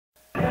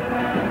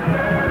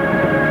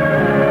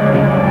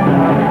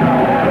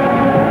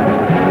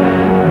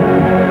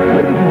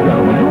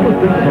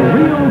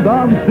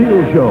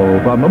Steele Show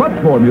from the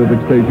much more music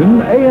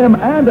station, AM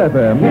and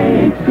FM.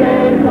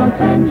 KHJ Los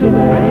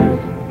Angeles.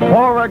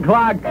 4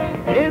 o'clock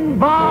in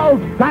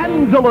Los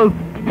Angeles.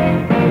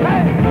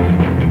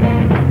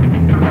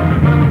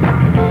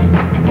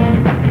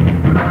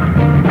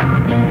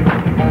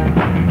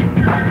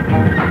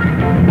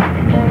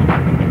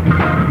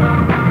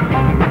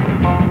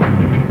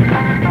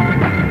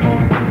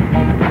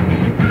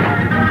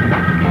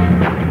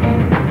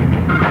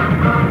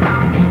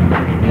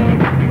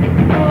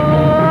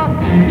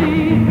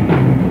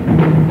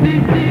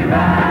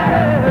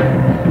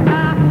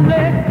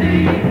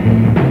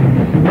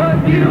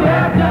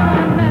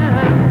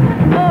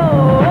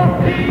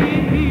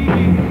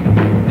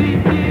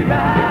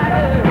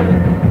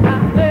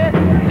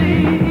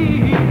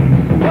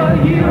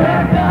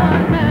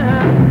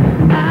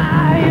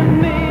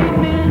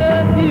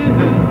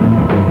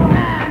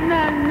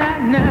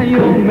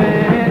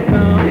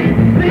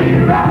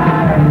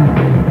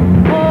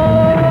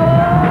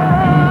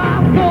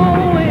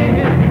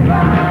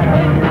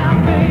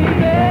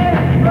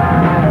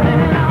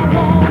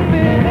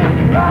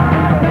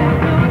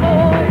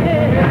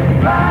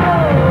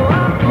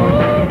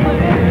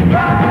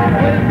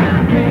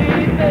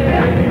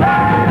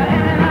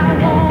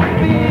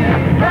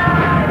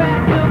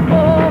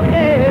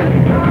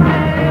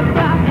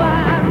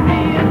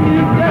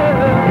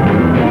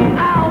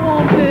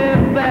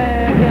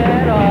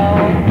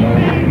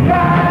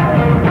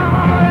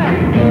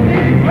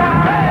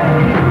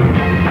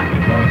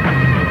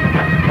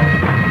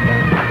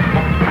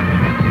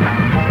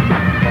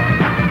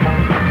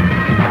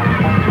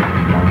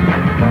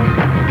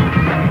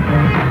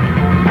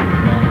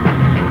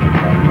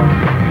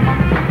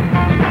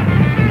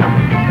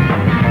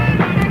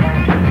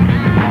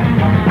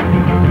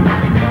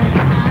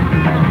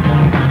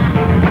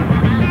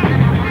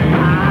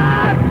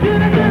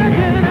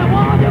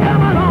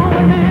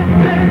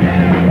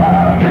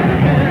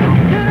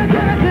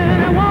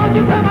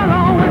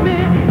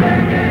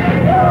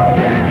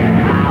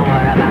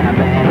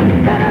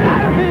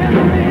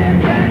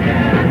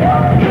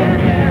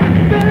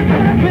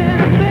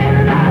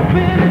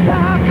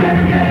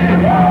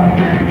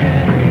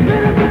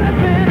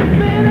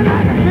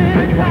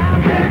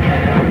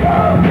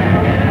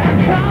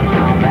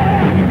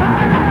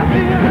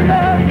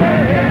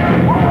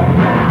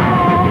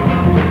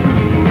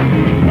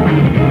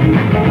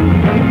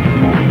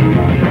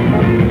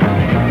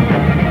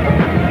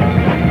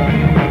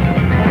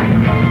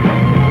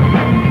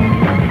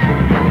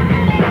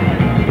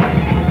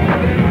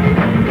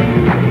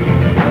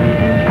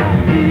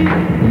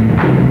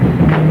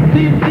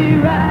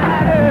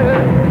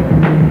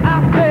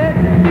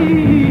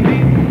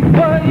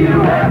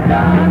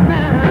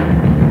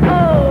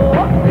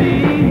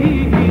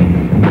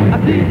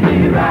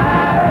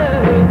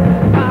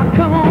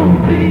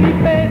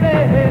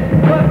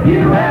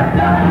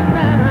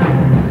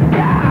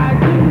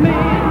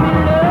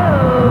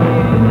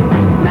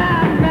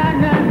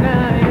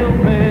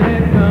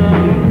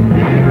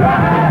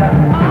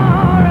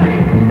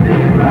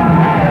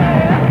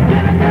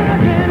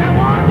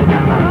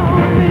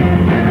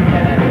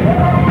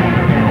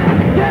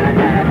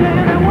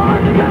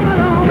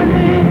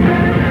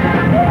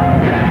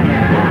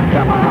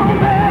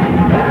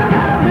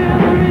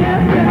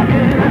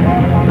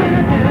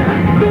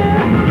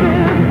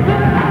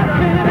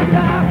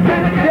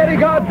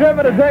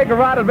 To take a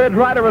ride at Ben's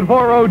Rider at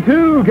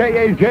 402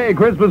 KHJ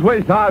Christmas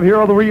wish time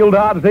here on the Real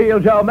Don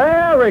Steele Show.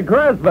 Merry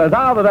Christmas!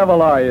 How the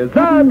devil are you?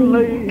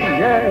 Suddenly,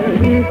 yes.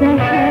 There's a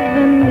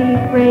heavenly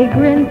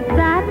fragrance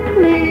that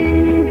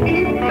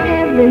lives,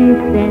 heaven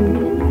sent.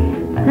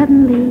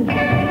 Suddenly,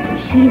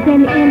 she's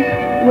an imp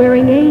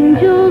wearing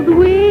angel's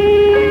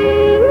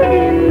wings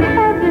in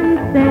heaven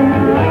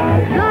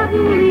sent.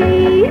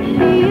 Suddenly,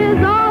 she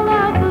is all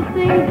of the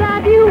things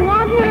that you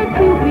want her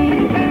to be.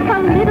 A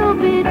little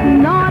bit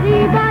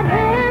naughty, but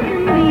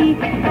heavenly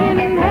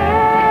in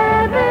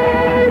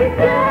heaven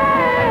sent.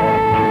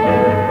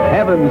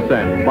 Heaven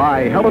Sent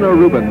by Helena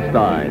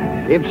Rubinstein.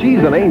 If she's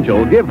an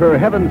angel, give her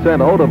Heaven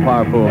Sent Eau de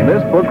Parfum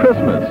Mist for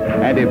Christmas.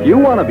 And if you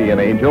want to be an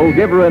angel,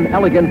 give her an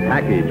elegant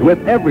package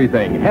with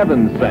everything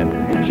Heaven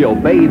Sent. She'll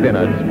bathe in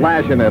it,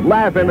 splash in it,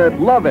 laugh in it,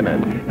 love in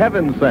it.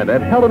 Heaven Sent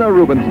at Helena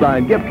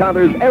Rubinstein gift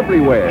counters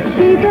everywhere.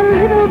 She's a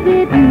little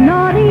bit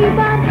naughty,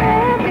 but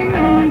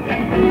heavenly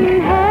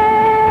in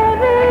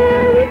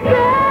heaven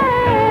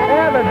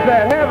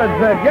sent.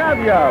 Heaven Sent,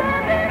 yum yum.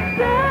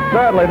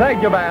 Certainly,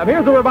 thank you, ma'am.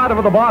 Here's a reminder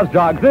for the boss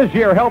jocks. This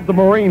year, help the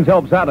Marines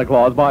help Santa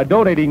Claus by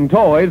donating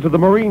toys to the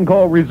Marine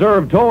Corps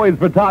Reserve Toys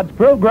for Tots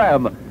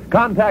program.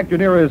 Contact your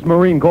nearest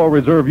Marine Corps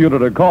Reserve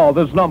unit or call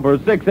this number,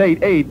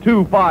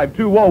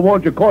 688-2520.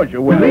 Won't you course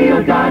your will?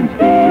 Real Don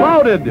Steele.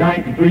 Loaded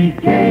 93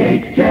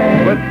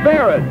 KHJ. with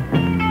spirit.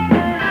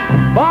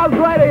 Boss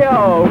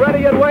Radio,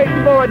 ready and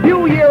waiting for a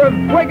new year of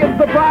swinging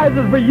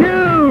surprises for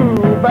you,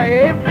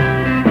 babe.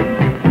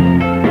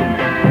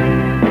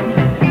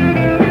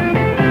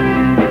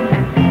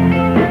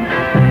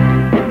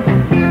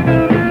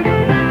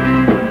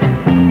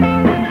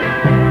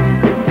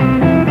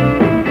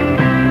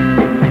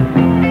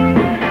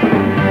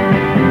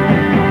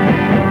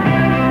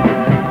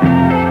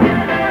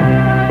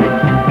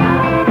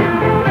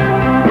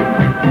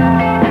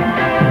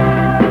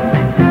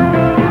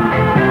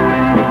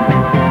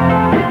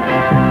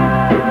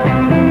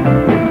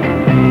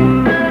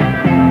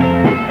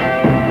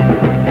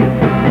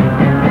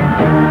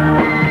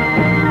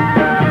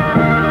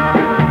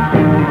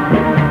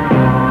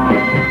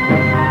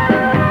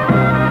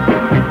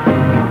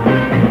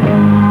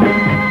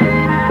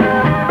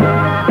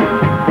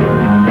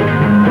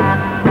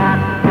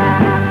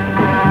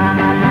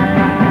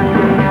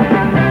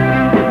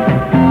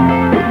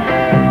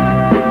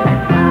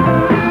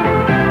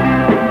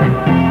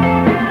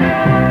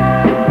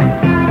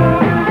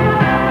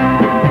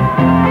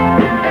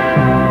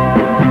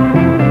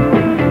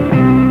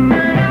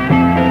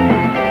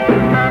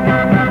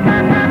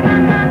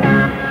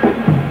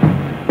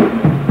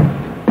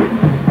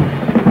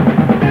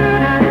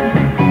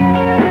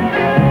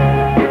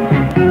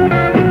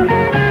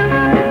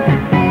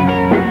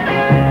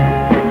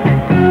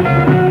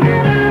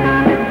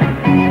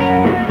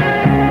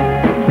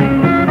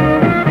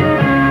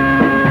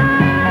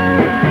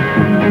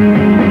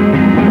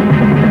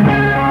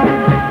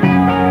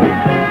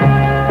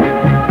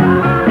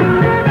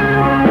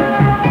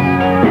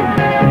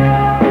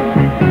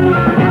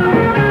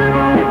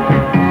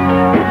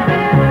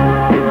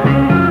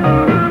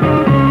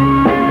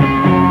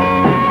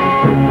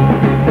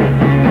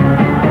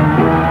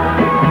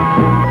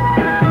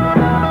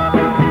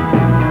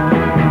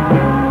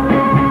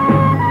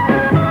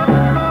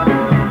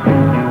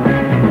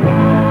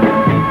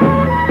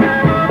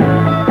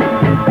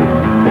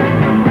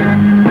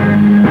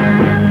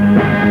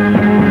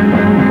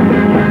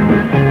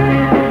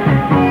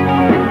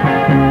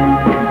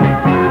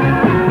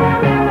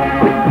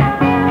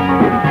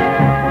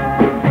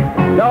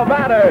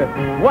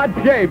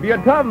 shape, your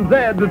Tums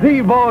Eds, the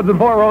T-Bones, and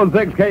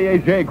 406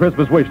 KHJ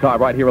Christmas wish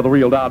time right here on the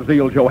Real Don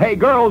Steele Show. Hey,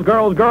 girls,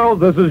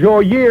 this is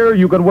your year.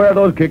 You can wear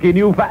those kicky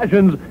new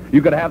fashions.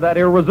 You can have that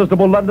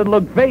irresistible London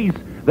look face,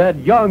 that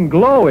young,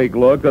 glowing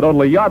look that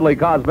only Yardley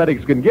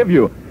Cosmetics can give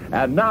you.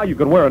 And now you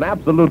can wear an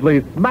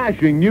absolutely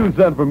smashing new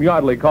scent from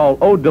Yardley called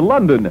Ode to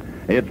London.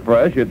 It's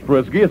fresh, it's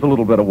frisky, it's a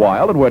little bit of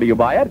wild. And where do you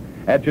buy it?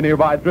 At your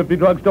nearby thrifty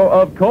drugstore,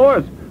 of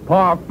course.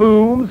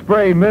 Parfum,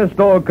 spray mist,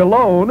 or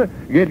cologne.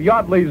 Get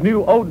Yardley's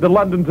new Ode to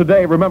London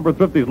today. Remember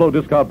Thrifty's low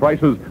discount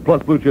prices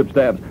plus blue chip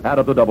stamps. Add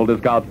up the double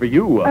discounts for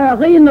you.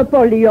 Hurry,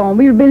 Napoleon.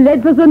 We'll be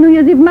late for the New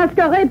Year's Eve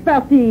masquerade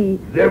party.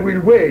 They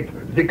will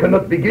wait. They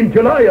cannot begin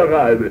till I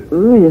arrive.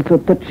 Oh, you're so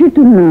touchy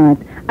tonight.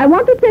 I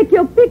want to take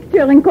your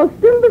picture in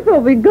costume before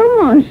we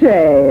go, mon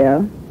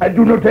cher. I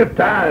do not have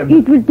time.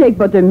 It will take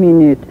but a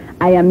minute.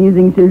 I am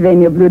using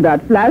Sylvania Blue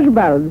Dot flash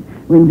bulbs.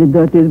 When the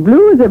dot is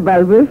blue, the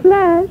bulb will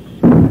flash.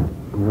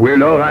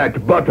 Well, all right,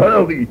 but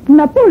hurry.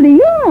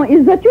 Napoleon,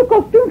 is that your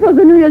costume for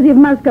the New Year's Eve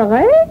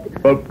masquerade?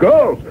 Of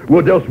course.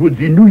 What else would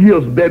the New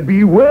Year's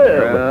baby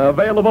wear?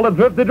 Available at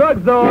thrifty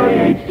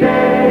drugstores.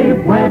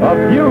 KHJ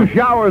weather. A few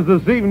showers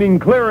this evening,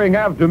 clearing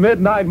after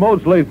midnight.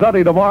 Mostly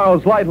sunny tomorrow,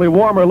 slightly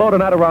warmer. Low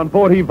tonight around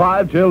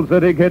 45. Chill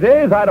City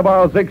today's high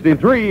tomorrow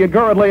 63. And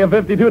currently a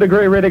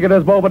 52-degree reading at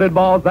this moment in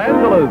Los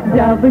Angeles.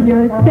 Double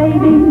your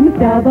savings,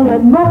 double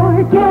and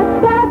more.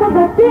 Get double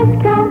the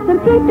discounts and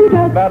 50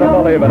 drugstores. Better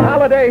believe it.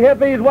 Holiday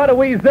hippies, what do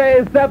we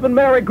say? Step and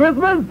Merry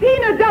Christmas.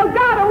 Tina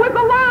Delgado is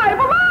alive!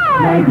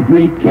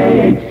 93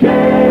 KHJ.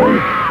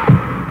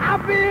 I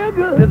feel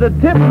good. To the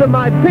tips of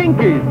my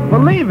pinkies.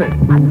 Believe it.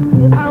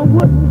 I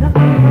wouldn't.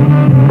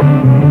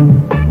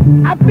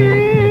 I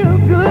feel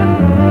good.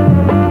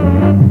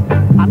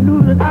 I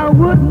knew that I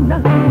wouldn't.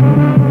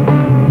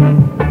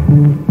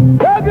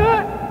 So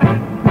good.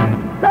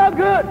 So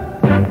good.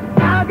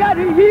 I got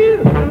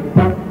you.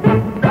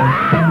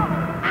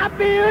 I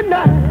feel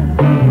nice.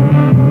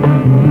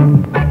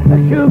 The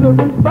sugar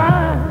is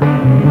fine.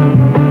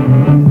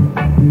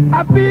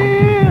 I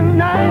feel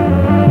nice.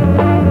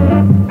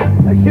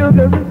 The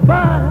sugar is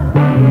fine.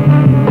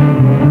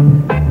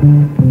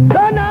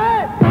 So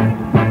nice,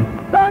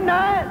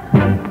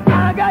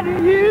 I got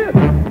you.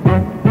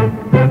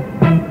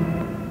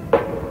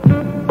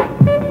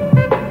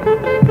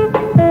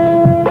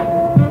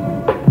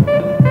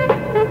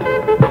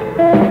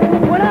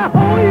 When I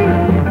hold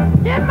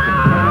you in my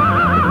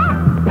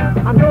arms,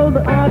 I know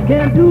that I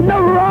can't do no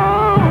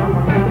wrong.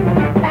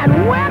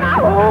 And when I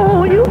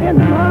hold you in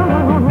my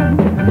arms,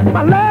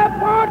 my love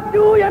won't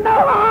do you no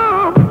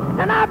harm.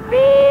 And I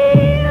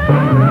feel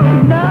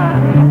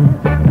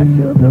nice. The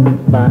sugar is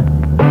fine.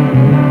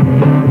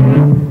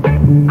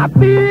 I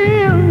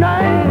feel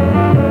nice.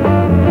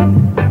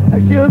 The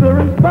sugar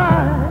is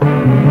fine.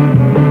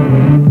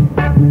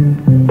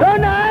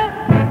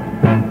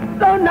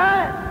 So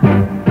nice,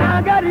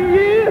 I got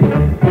you.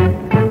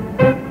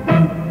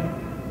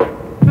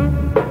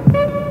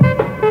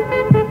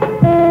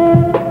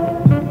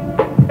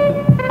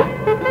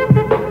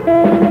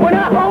 When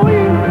I hold you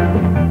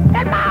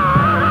in my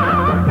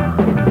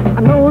arms, I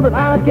know that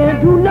I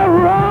can't do no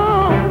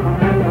wrong.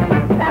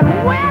 And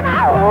when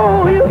I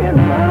hold you in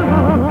my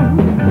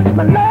arms,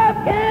 my love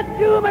can't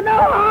do me no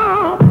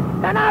harm.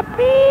 And I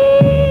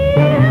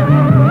feel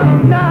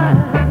nice.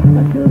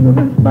 The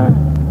sugar is fine.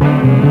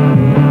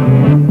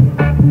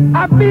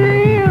 I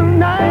feel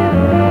nice.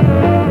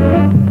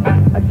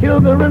 The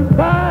sugar is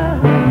fine.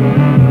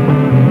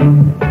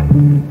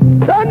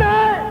 So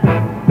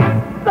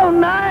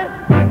nice,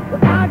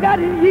 I got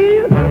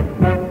you.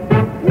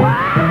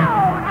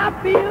 Wow, I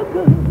feel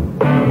good.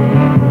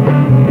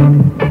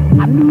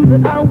 I knew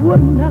that I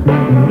wouldn't.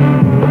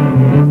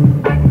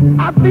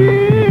 I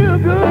feel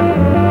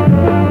good.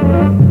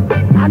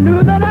 I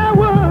knew that I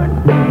would.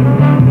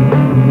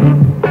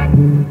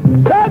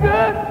 So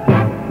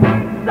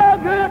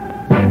good,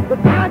 but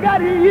I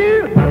got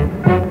you.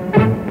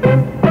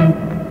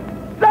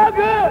 So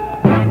good,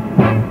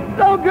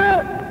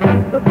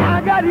 but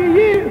I got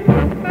you.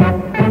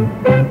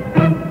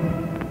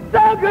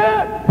 So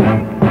good,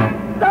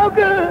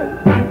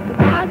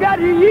 I got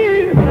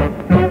you.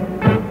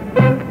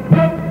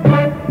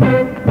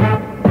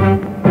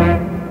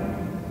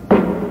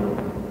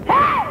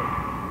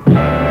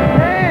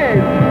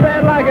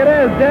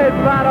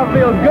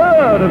 Feels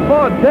good at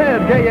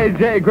 410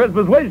 KHJ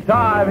Christmas wish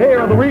time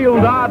here on the Real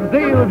Don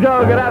Steele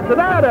Show. Good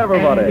afternoon,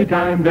 everybody.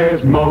 Anytime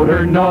there's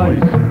motor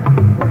noise,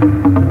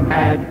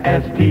 add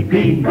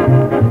STP.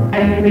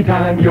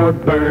 Anytime you're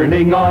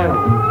burning oil,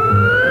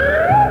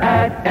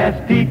 add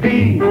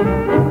STP.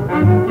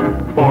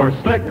 For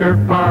slicker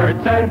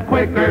parts and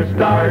quicker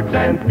starts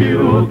and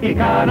fuel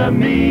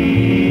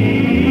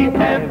economy.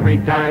 Every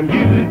time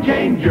you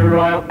change your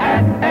oil,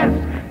 add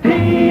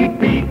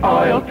STP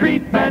oil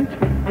treatment.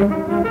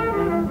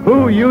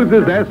 Who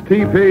uses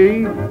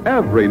STP?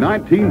 Every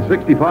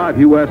 1965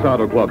 U.S.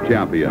 Auto Club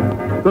champion.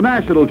 The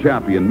national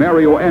champion,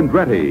 Mario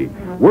Andretti.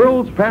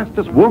 World's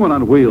fastest woman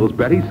on wheels,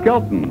 Betty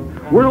Skelton.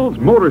 World's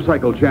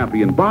motorcycle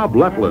champion, Bob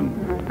Leflin.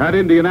 At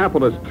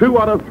Indianapolis, 2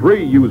 out of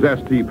 3 use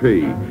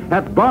STP.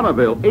 At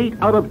Bonneville, 8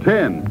 out of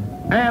 10.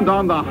 And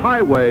on the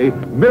highway,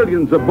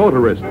 millions of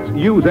motorists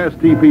use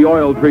STP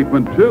oil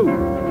treatment too.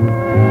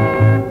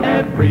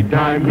 Every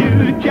time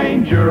you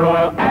change your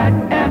oil at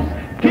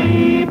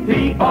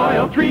STP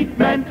Oil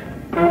Treatment.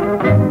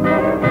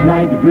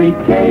 93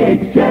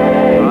 KHJ.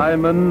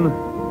 Simon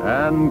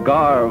and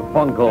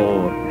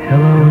Garfunkel.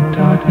 Hello,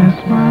 darkness,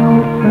 my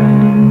old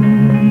friend.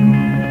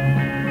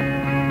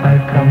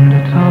 I've come to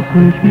talk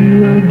with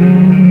you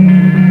again,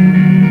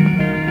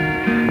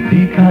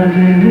 because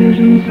a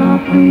vision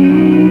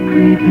softly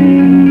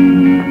creeping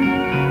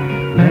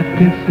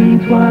left its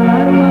seeds while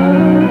I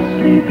was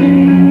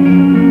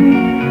sleeping,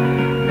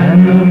 and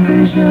the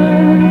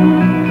vision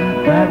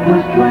that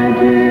was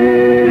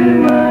planted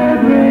in my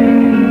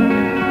brain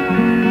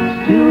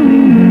still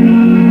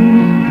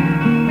remains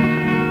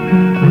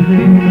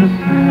within the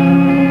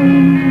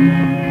sound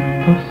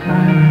of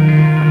silence.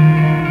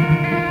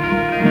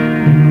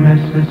 In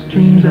restless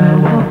dreams I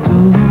walked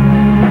alone,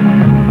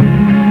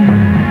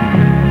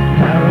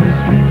 narrow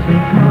streets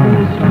of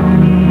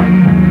cobblestone,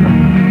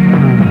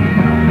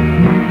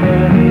 the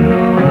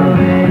halo of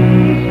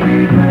any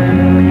street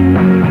lamp.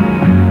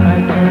 I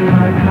turned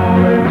my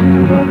collar to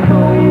the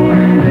cold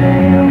and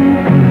damp,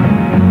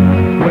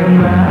 when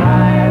my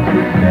eyes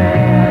were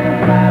stared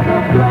by the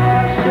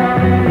flash of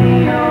a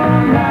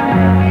neon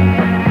light.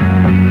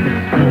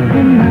 Split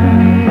the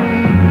night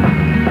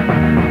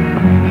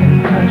and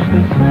touch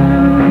the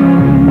sound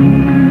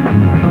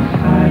of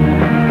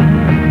silence,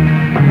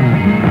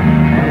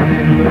 and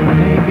in the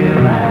naked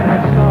light I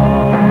saw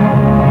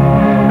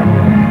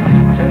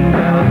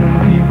 10,000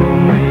 people,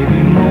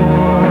 maybe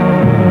more,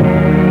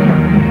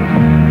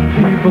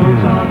 people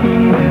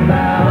talking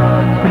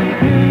without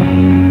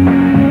speaking,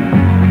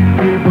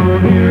 people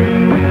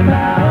hearing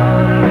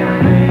without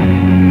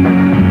listening,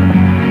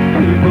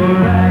 people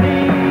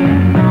writing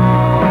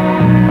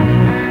songs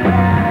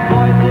that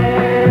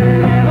voices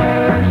never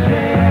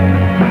share.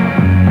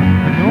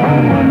 No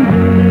one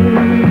did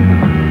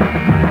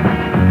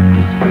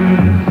disturb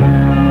the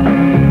sound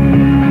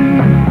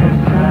of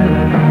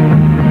silence.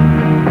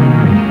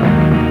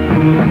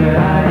 Who said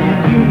I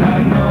do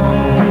not know?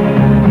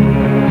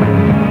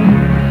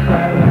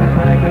 Silence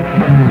like a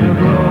cancer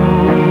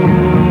grows.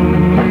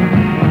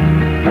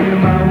 Hear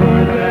my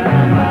words that I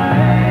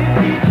might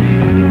teach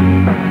you.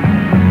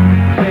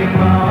 Take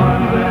my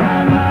arms that I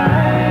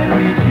might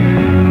reach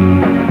you.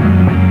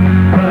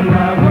 But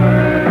my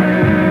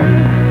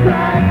words,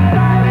 like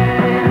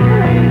silent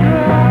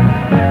raindrops,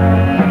 fell,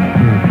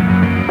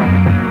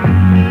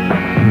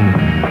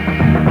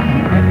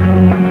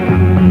 echoing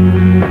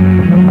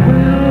the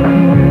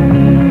wells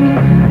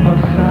of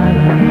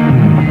silence.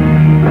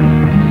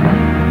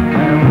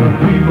 And the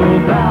people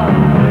bowed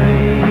and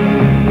prayed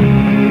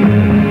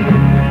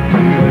to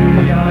the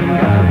neon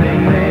god they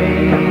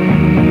made.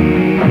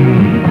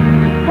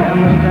 And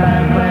the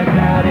time flashed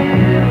out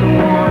its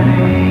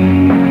warning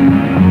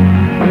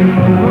in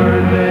the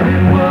word that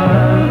it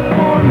was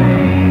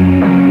forming.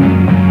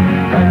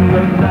 And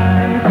the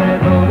sign said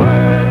the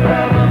words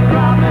of the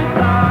prophets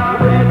are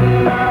written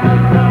on the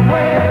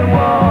subway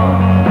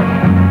walls,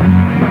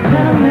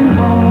 tenement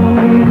halls,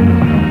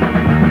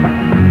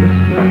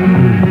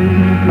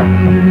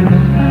 whispering the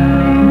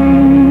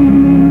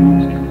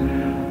sounds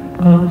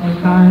of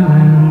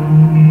silence.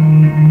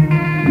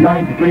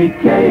 93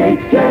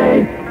 KHJ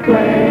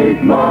plays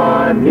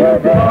more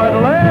music.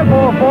 Land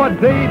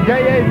 414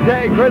 JHJ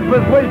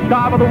Christmas wish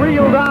time of the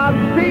real Don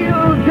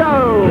Steele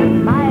Show.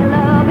 My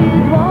love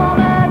is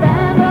warmer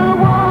than the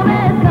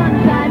warmest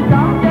sunshine,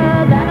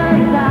 softer than a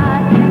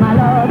sky. My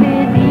love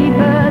is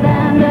deeper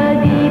than the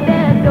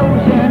deepest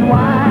ocean,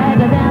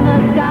 wider than the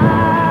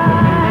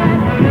sky.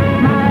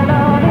 My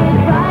love is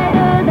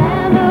brighter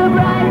than the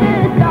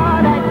brightest star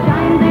that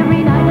shines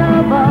every night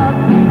above.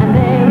 And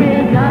there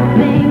is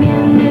nothing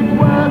in this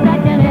world that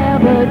can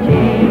ever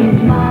change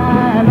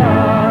my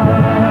love.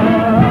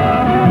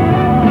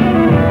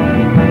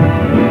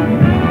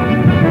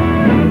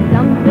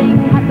 Something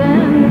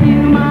happened to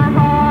my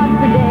heart.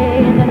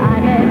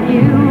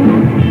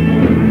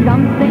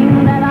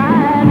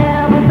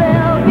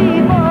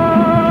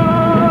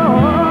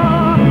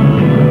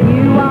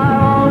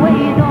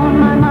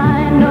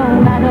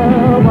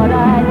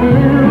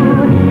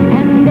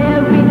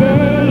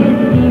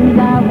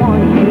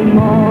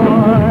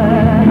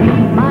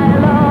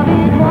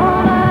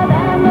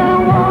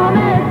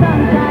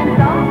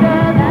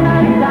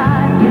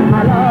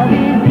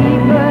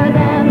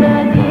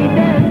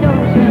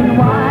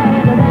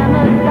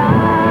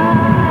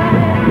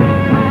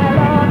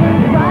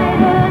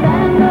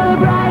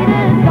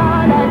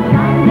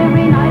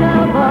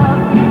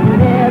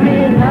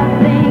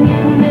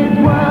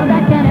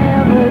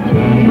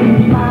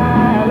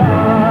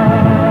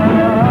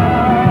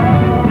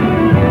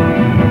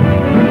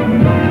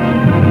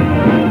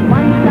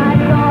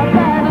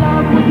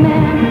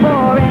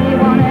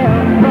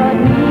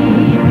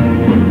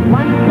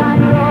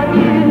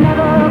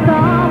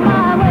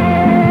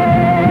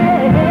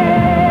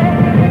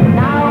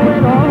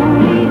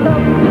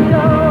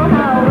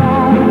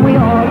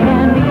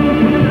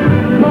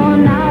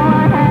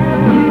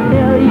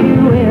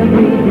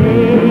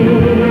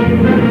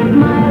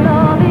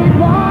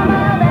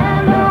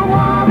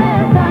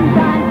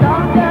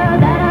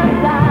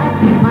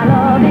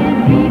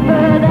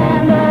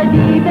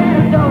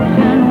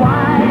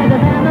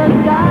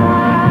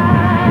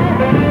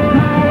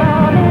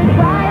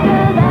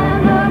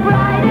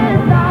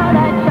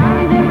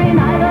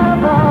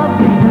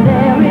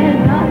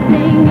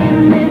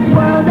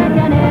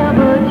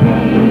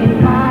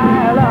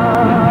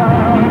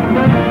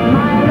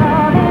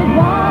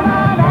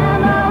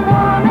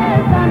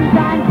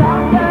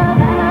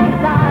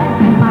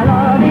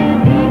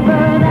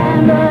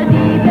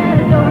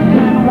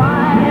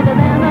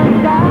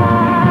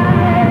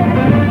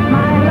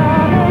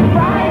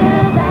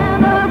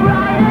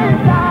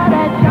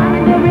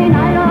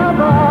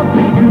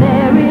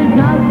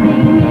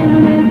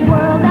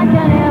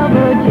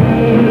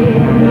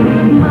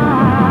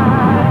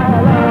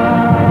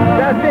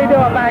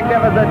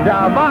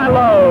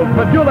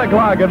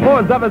 At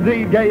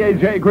 417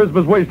 KHJ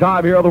Christmas Wish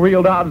Time here on the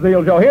Real Don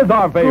Steele Show. Here's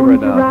our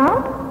favorite now.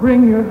 Ralph,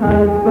 bring your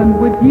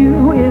husband with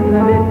you. Isn't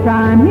it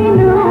time he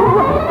knew?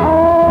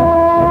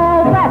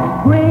 Oh,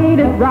 that's great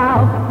at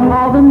Ralph.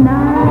 All the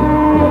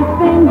nice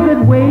things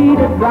that wait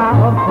at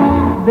Ralph.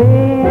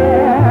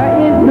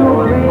 There is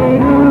no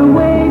greater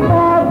way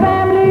for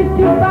families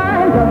to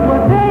find just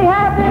what they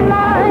have in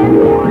mind.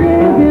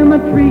 Give him a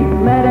treat,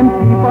 let him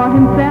see for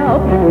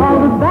himself all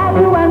the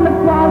value and the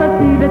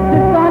quality that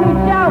sits on his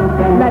shelf.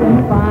 Let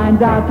him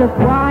find out just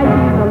why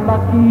he's the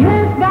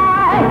luckiest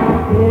guy.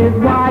 His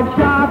wife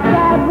shops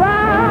at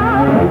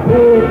Ralph.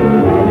 If you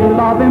really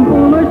love him,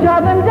 pull or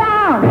shove him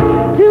down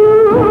to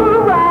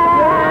Ralph.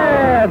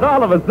 Yes,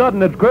 all of a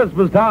sudden it's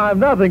Christmas time.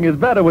 Nothing is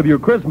better with your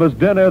Christmas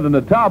dinner than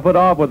to top it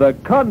off with a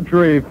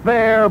country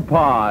fair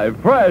pie.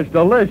 Fresh,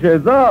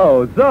 delicious,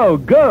 oh, so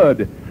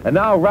good. And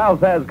now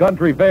Ralph's has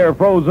country fair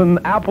frozen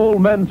apple,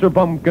 mince, or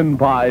pumpkin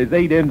pies,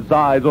 8-inch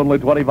size, only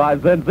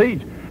 25 cents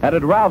each. And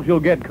at Ralph's,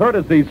 you'll get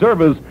courtesy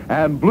service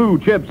and blue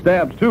chip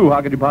stamps, too.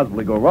 How could you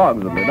possibly go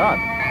wrong if they're not?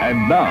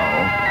 And now,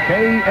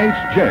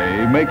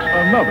 KHJ makes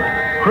another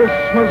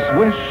Christmas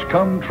wish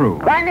come true.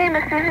 My name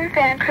is Susan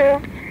Fancrew,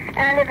 and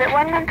I live at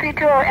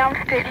 1132 Elm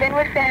Street,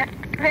 Linwood,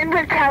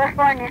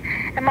 California.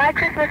 And my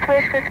Christmas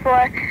wish was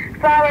for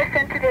flowers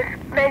sent to this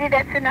lady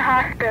that's in the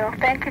hospital.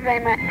 Thank you very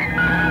much.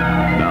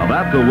 Now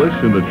that's a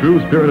wish in the true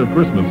spirit of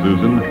Christmas,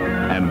 Susan,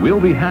 and we'll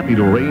be happy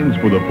to arrange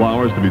for the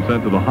flowers to be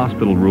sent to the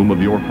hospital room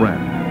of your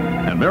friend.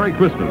 And Merry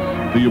Christmas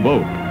to you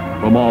both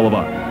from all of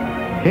us.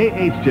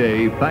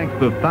 KHJ thanks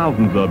the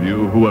thousands of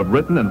you who have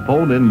written and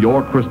phoned in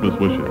your Christmas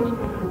wishes.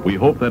 We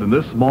hope that in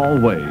this small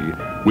way,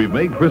 we've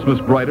made Christmas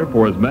brighter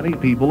for as many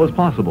people as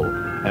possible,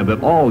 and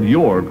that all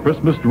your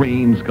Christmas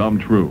dreams come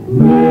true.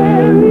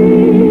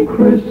 Merry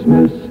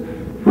Christmas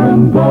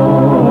from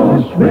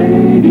Boss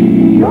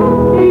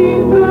Radio.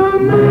 He's the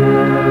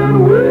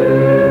man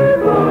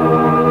with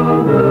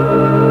all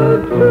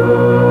the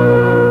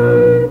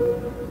toys.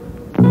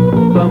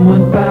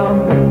 Someone found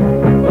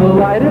a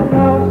lighted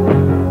house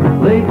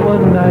late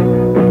one night,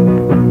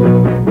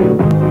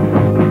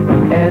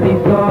 and he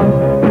saw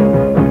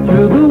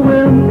through the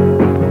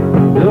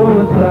window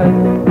a sight.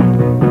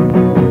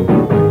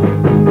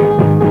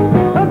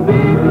 A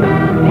big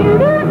man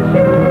in a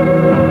chair,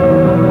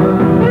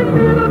 and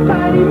little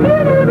tiny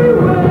men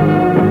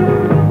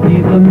everywhere.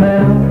 He's a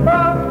man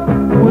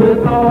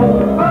with all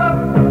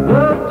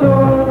the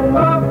toys.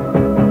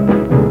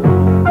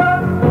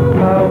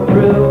 How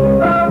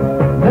thrilled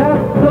that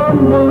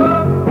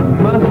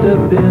someone must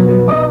have been,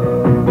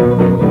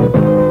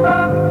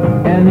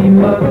 and he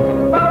must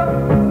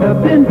have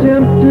been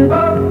tempted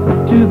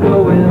to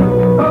go in.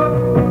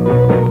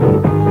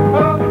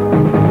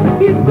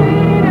 He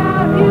stayed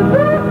out in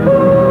the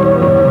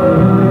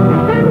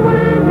cold, and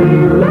when he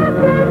left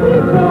them he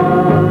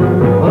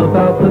told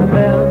about the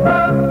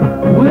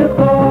man with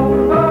all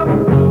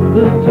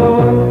the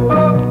toys.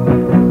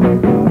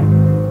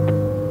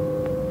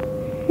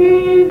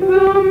 He's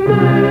the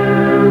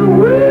man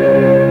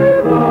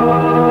with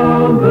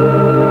all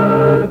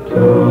the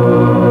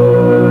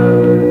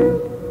toys.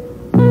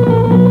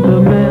 The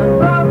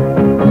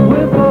man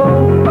with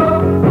all the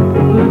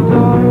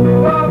toys.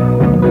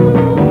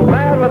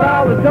 Man with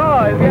all the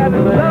toys. Got to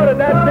loaded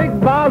that big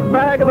boss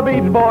bag of the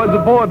Beach Boys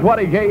at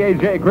 420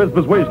 KHJ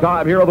Christmas Wish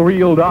Time here on the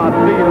Real Don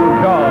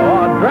Steele Show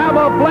on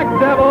Drama Flick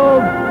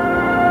Devils.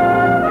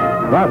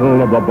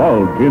 Battle of the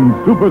Bulge in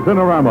Super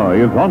Cinerama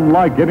is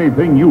unlike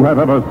anything you have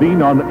ever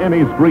seen on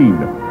any screen.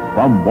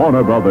 From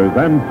Warner Brothers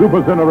and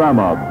Super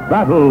Cinerama,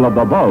 Battle of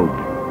the Bulge.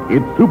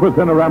 It's Super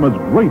Cinerama's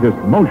greatest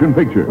motion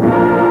picture.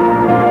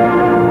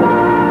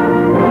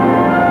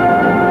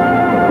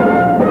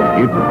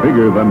 It's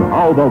bigger than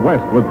How the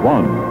West Was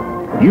Won.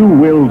 You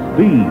will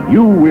see,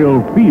 you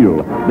will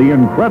feel the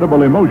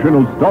incredible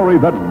emotional story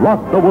that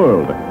rocked the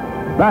world.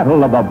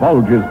 Battle of the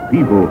Bulge's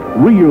people,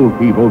 real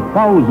people,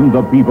 thousands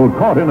of people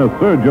caught in a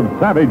surge of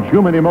savage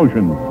human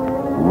emotions.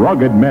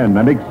 Rugged men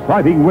and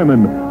exciting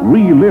women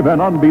relive an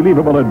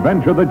unbelievable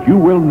adventure that you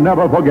will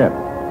never forget.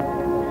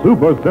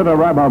 Super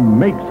Cinerama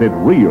makes it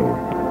real.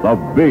 The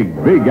big,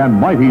 big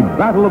and mighty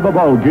Battle of the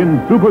Bulge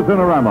in Super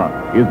Cinerama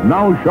is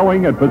now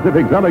showing at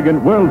Pacific's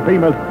elegant,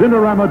 world-famous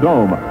Cinerama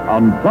Dome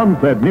on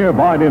Sunset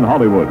nearby in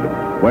Hollywood,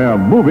 where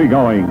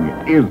movie-going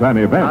is an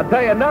event. I'll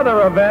tell you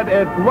another event.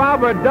 It's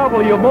Robert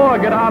W.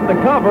 Morgan on the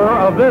cover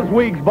of this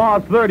week's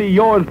Boss 30,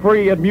 yours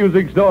free at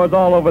music stores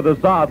all over the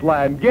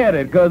Southland. Get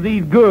it, because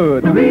he's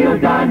good. The Real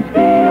Don Steele.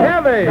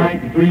 Heavy.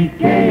 93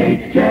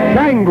 KHJ.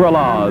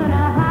 Shangri-La's.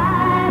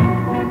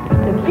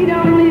 If she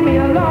don't leave me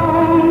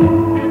alone,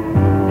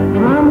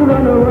 I'm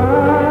gonna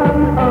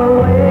run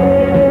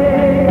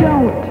away.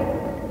 Don't,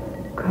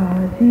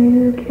 'cause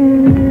you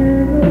can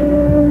never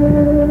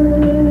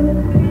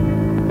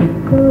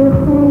go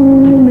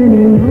home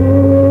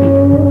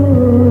anymore.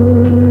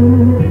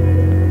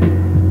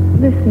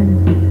 Listen,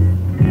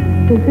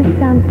 does this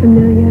sound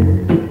familiar?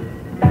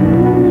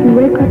 You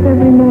wake up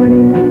every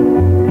morning,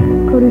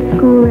 go to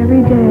school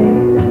every day,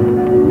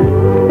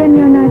 spend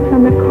your nights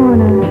on the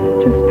corner,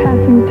 just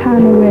passing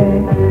time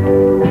away.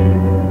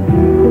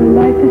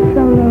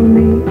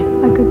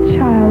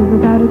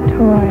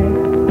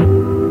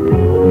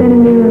 than a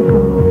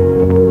miracle.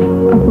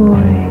 A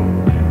boy.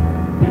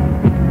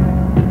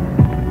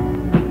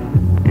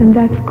 And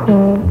that's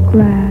called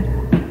glad.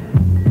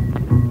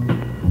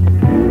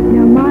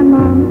 Now my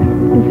mom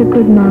is a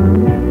good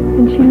mom,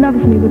 and she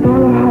loves me with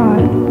all her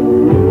heart.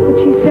 But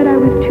she said I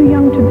was too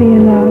young to be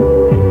in love,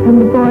 and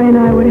the boy and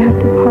I would have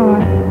to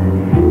part.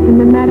 And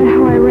no matter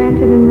how I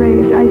ranted and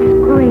raved, I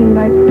screamed,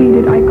 I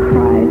pleaded, I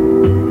cried.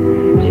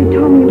 She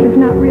told me it was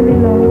not really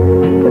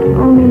love, but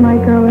only my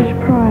girlish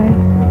pride.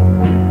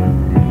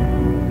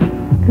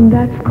 And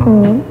that's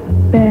called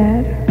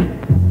bad.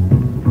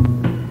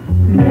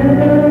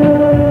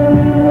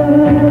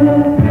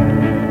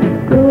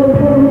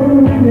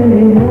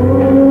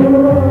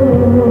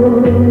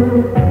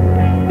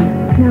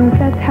 Now if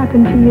that's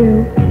happened to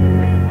you,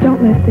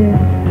 don't let this.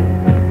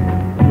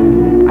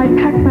 I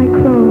packed my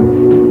clothes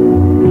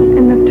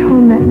and left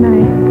home that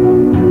night.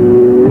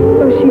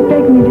 Though she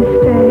begged me to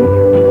stay,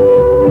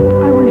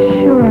 I was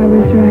sure I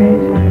was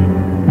right.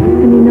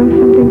 And you know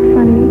something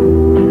funny?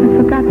 I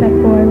forgot that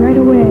boy right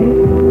away.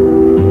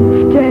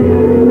 Instead, I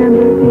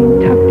remember being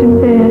tucked in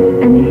bed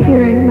and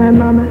hearing my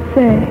mama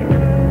say,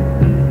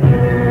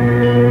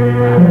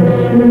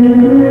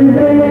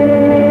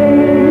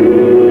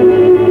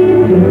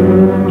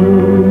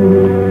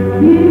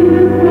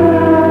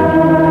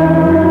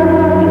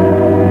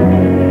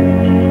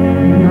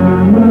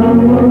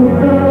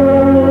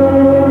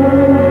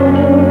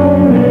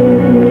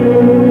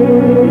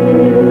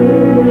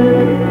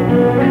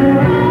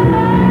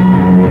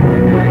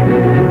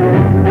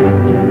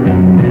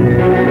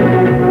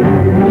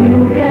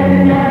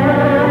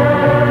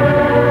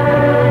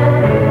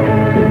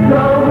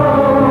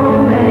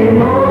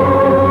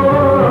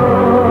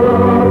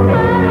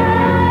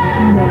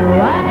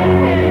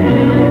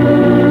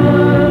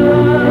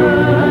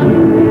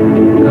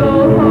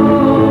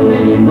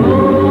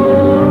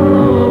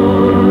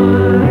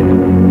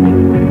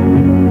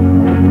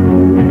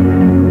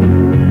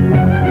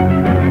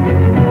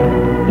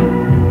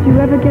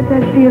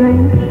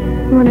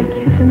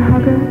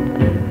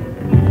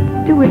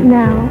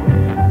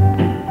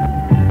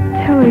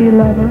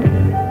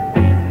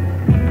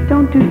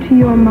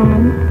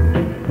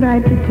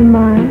 to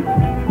mine.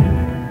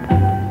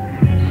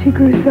 She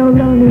grew so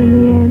lonely in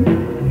the end.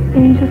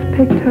 Angels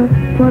picked her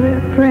for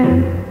their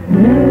friend.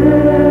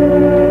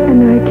 And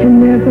I can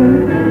never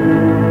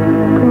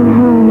go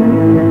home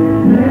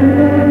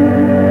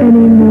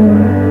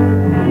anymore.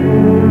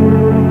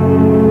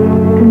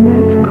 And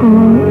that's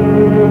called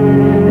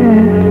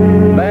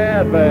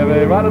bad. Bad,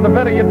 baby. Right at the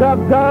bed of your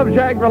tub,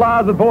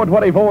 Shangri-La's at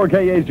 424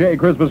 KHJ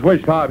Christmas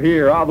Wish Time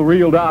here on the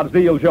Real Don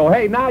Steele Show.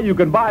 Hey, now you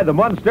can buy the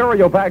Munch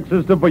stereo pack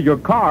system for your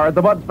car at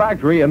the Munch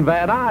factory in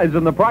Van Nuys,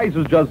 and the price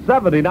is just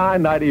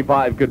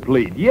 $79.95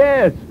 complete.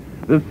 Yes!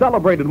 The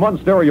celebrated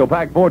Munch stereo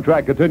pack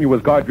 4-track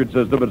continuous cartridge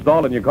system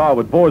installed in your car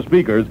with 4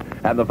 speakers,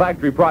 and the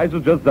factory price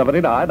is just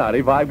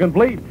 $79.95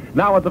 complete.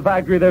 Now at the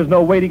factory, there's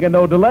no waiting and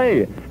no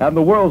delay. And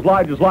the world's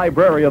largest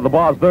library of the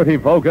Boss 30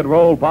 folk and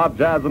roll, pop,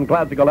 jazz, and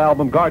classical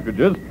album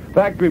cartridges,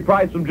 factory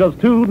price from just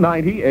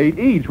 $2.98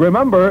 each.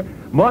 Remember,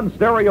 Munch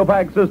stereo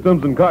pack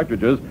systems and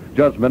cartridges,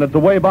 just minutes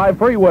away by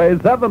freeway,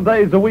 7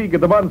 days a week at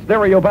the Munch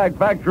stereo pack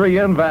factory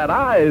in Van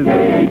Nuys.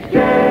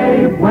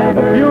 KHJ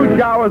weather. A few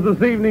showers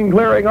this evening,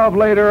 clearing up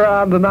later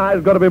on tonight.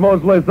 It's going to be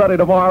mostly sunny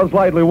tomorrow,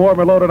 slightly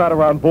warmer, loaded at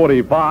around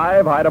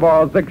 45. High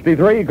tomorrow,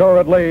 63,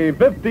 currently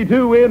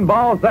 52 in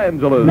Los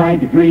Angeles.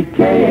 93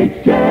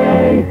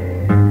 KHJ.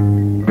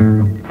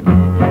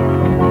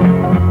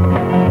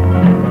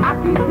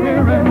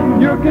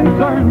 You're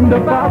concerned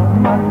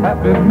about my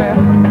happiness,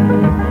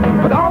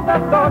 but all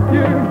that thought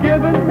you're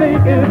giving me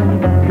is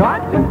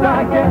conscience,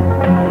 I guess.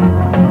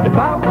 If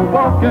I were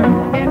walking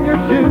in your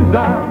shoes,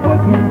 I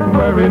wouldn't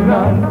worry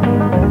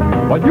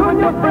none. While you and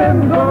your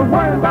friends are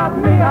worried about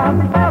me, I'm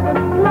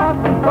having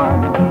lots of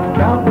fun.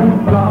 Counting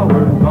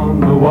flowers on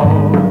the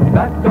wall,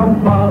 that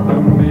don't bother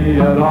me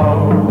at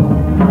all.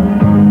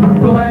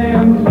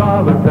 Playing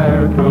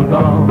solitaire till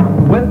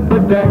dawn with the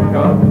deck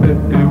of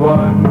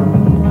 51.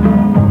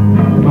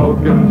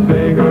 Smoking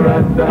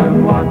cigarettes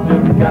and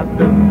watching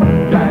Captain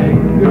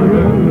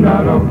Kangaroo.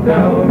 Now don't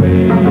tell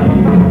me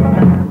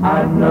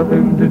I've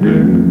nothing to do.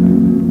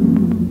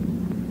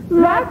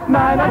 Last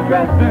night I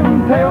dressed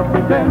in tail,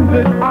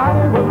 pretended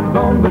I was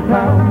on the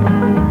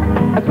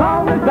town. As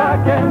long as I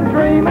can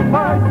dream, it's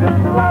hard to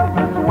slow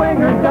the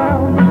swinger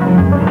down.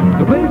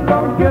 So please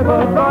don't give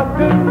a thought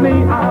to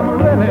me, I'm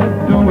really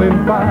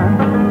doing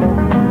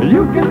fine.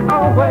 You can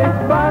always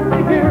find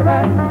me here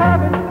and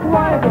having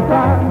quite a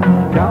time.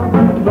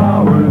 Counting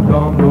flowers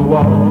on the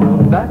wall,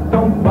 that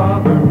don't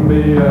bother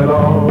me at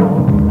all.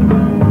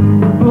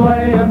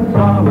 Playing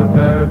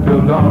solitaire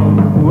till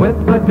dawn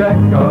with the deck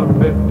of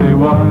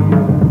 51.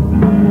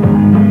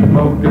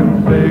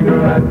 Smoking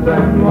cigarettes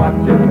and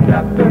watching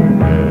Captain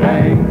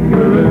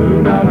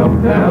Kangaroo. Now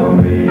don't tell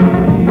me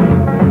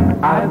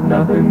I've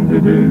nothing to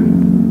do.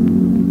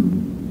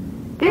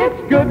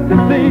 It's good to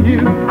see you,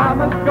 I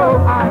must go,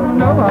 I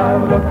know I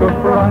look a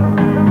front.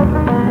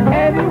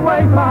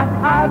 Anyway, my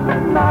eyes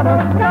are not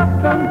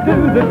accustomed to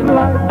this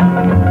light,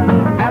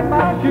 and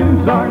my shoes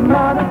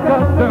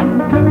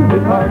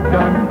heart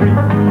concrete.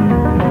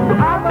 So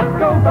I must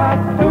go back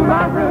to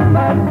my room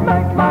and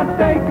make my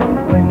day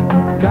complete.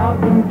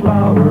 Counting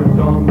flowers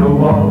on the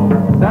wall,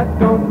 that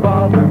don't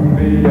bother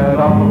me at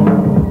all.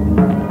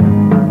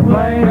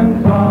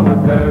 Playing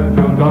solitaire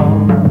till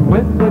dawn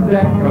with the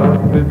deck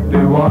of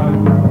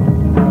 51.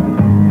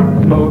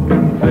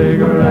 Smoking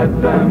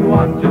cigarettes and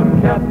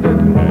watching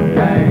Captain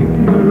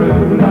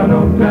Kangaroo. Now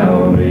don't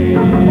tell me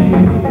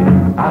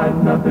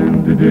I've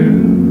nothing to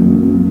do.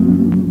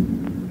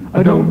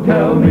 Don't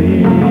tell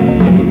me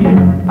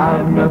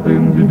I've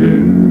nothing to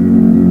do.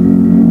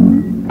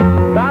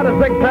 Down to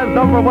 6 cents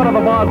over one of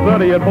the Boss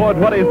 30 at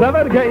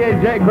 427.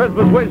 KHJ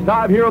Christmas Wish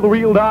Time here on the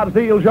Real Don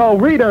Steele Show.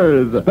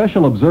 Readers.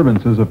 Special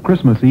observances of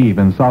Christmas Eve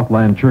in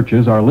Southland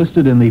churches are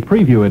listed in the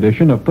preview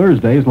edition of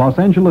Thursday's Los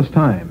Angeles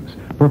Times.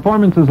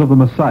 Performances of the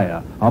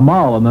Messiah,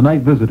 Amal and the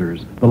Night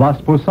Visitors, the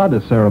Las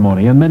Posadas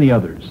ceremony, and many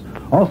others.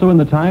 Also in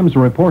the Times, a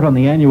report on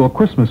the annual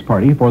Christmas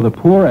party for the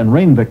poor and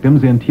rain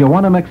victims in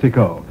Tijuana,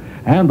 Mexico,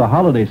 and the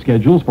holiday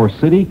schedules for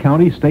city,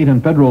 county, state,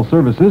 and federal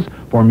services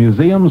for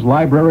museums,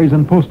 libraries,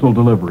 and postal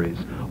deliveries.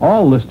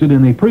 All listed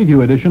in the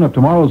preview edition of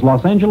tomorrow's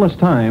Los Angeles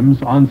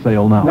Times, on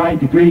sale now.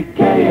 93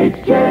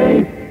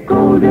 KHJ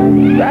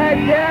Golden.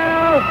 Thank you.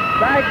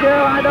 Thank you.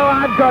 I know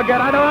I'm cooking.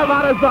 I know I'm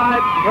out of sight.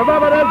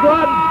 Remember this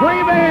one?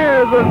 3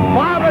 beers with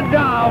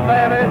Parmesan,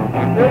 baby.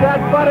 There's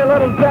that funny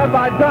little step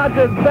I taught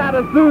you,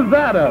 Santa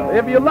Susanna.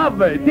 If you love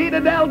me.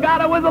 Tina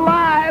Delgado was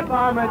alive.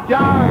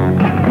 Parmesan.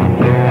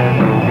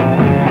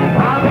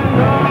 I'm in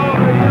love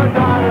with your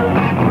daughter.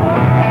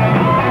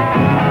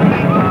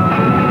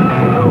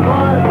 The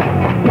one.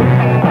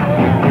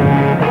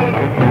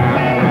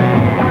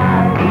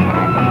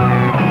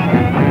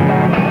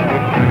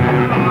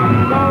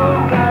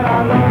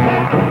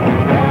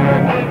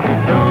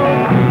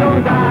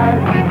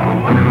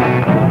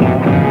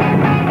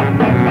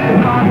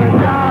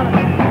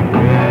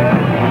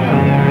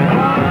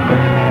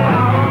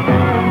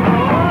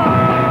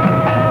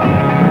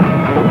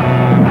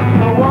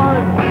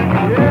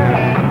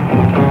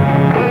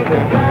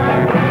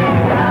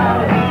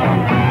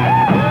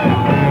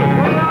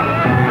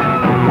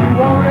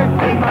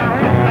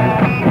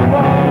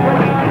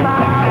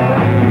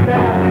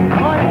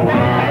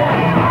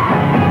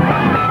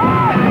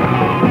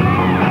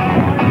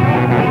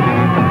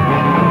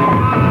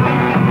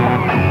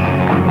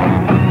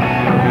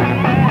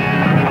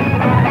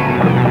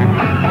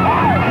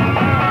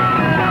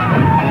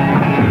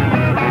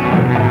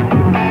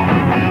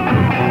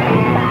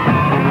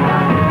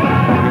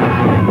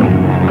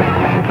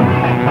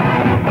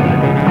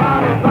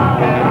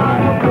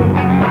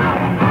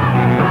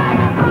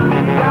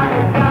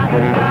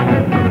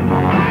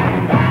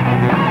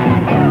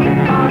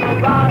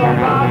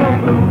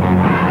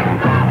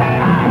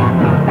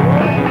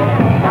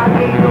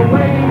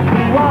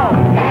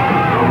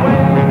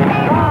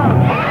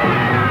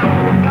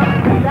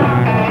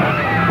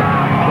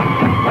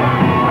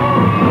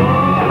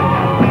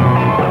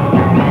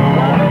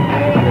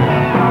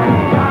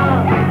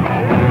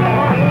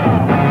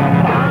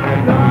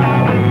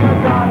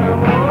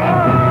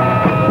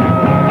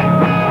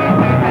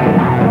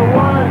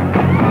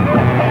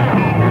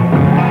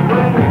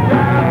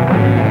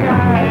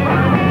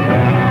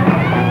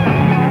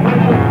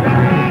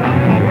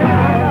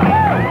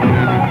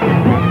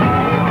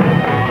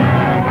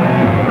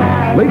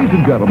 Ladies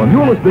and gentlemen,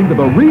 you're listening to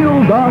the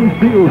Real Don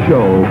Steele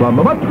Show from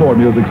the Much More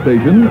Music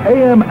Station,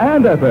 AM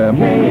and FM.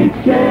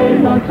 KHJ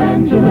Los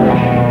Angeles.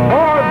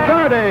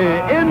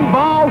 4:30 in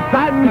Los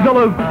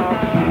Angeles.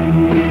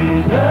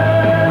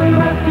 Turn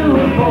back to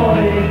a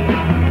boy,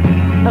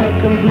 a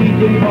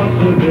complete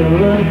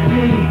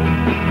impossibility.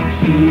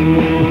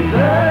 She'll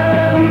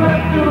turn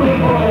back to a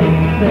boy,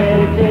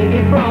 better take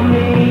it from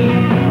me.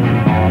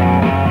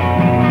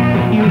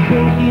 You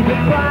think she's a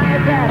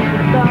prize at the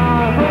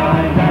start,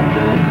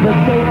 but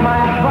take my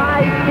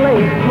advice, play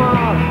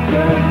smart.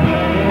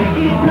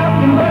 She's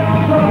nothing but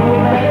trouble,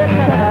 let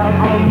her out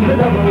on the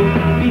double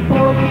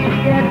before she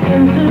gets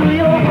into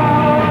your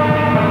heart.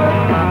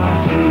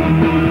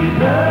 She's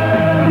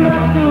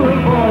enough to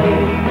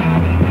avoid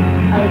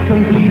a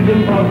complete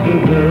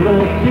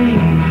impossibility.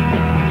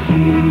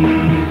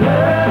 She's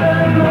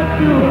enough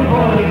to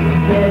avoid,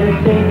 better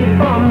take it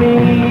from me.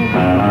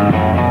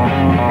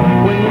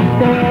 When you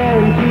stare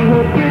into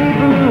her pretty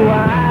blue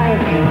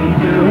eyes,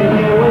 to her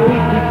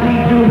ways to see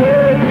through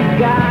her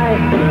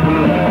disguise.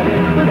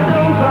 But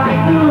don't try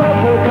to love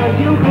her, cause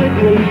you'll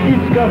quickly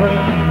discover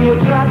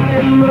you're trapped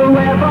in the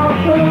web of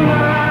her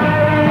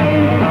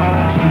life.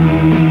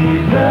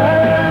 She's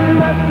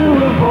enough to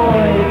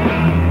avoid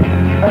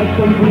a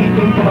complete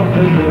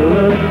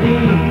impossibility.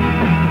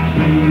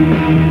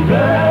 She's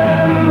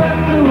enough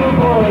to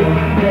avoid,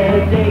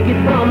 better take it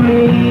from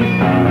me.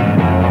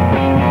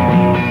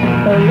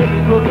 Her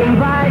lips look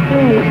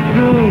inviting, it's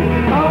true.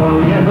 Oh,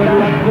 never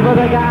left with a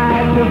guy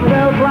who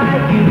felt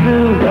like you do.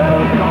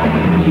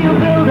 She'll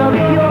build up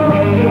your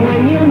hopes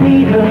when you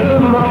need her the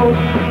most.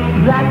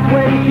 That's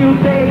when she'll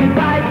say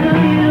goodbye to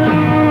you.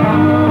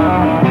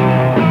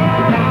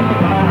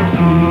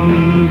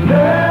 She's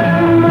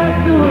enough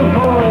to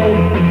avoid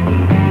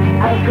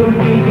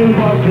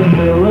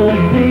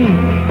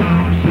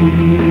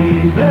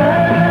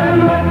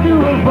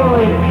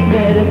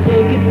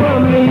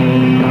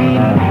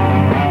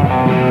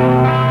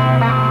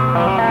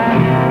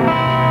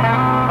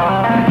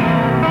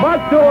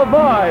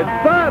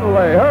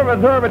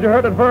Certainly. Herbert, you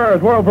heard it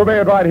first. World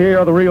premiered right here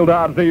on the Real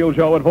Don Steele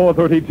Show at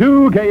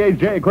 4:32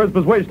 KHJ.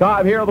 Christmas wish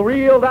time here on the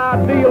Real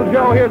Don Steele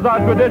Show. Here's our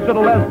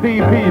traditional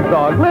STP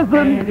song.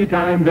 Listen.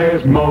 Anytime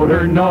there's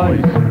motor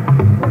noise,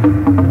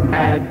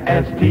 add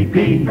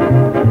STP.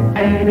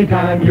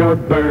 Anytime you're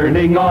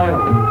burning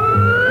oil,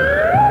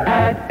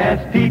 add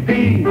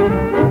STP.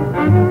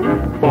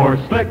 For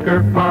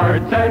slicker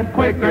parts and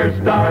quicker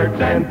starts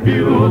and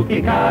fuel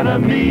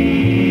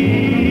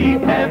economy.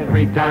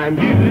 Every time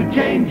you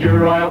change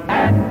your oil,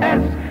 add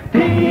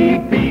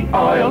STP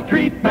oil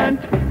treatment.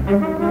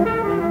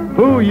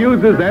 Who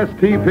uses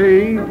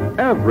STP?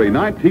 Every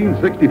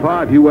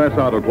 1965 U.S.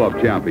 Auto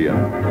Club champion.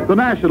 The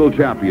national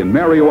champion,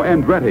 Mario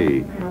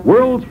Andretti.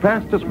 World's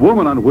fastest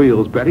woman on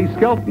wheels, Betty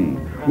Skelton.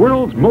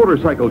 World's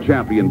motorcycle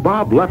champion,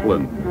 Bob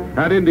Leflin.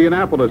 At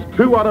Indianapolis,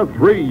 2 out of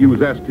 3 use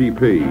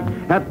STP.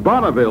 At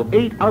Bonneville,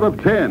 8 out of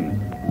 10.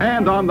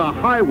 And on the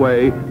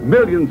highway,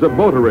 millions of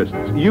motorists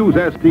use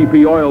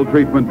STP oil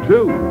treatment,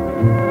 too.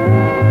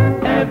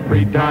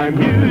 Every time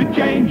you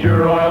change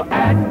your oil,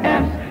 add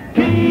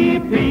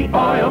STP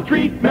oil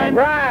treatment.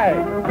 Right.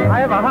 I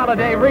have a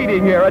holiday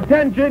reading here.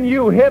 Attention,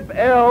 you hip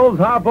elves.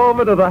 Hop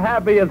over to the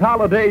happiest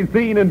holiday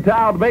scene in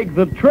town. Make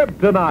the trip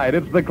tonight.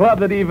 It's the club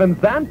that even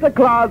Santa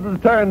Claus is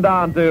turned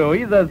on to.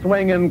 He's a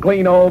swinging,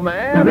 clean old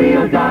man. The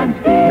Real Don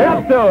Steele.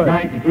 Let's do it.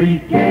 93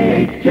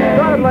 KHJ.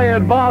 Certainly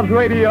at Bob's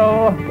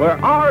Radio, where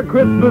our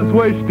Christmas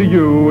wish to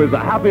you is a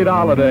happy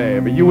holiday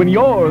for you and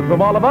yours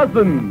from all of us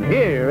and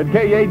here at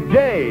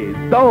KHJ.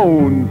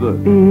 Stones.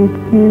 It is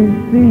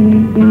the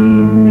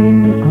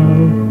evening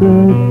of the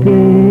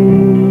day.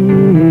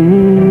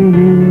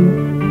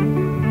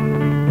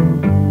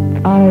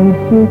 I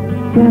sit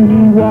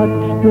and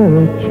watch the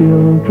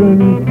children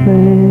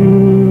play.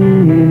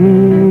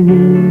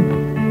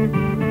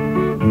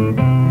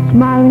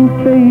 Smiling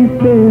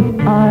faces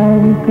I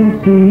can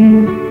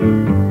see,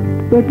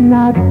 but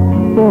not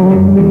for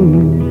me.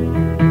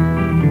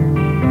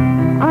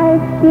 I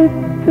sit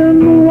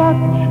and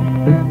watch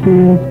as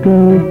tears go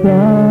by.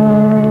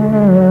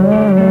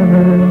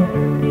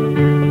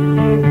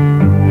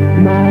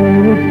 My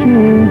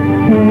riches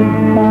can't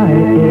buy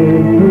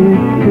everything.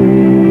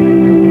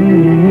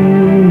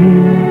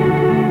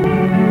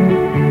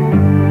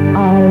 I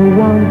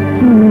want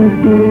to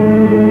hear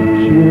the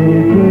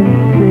children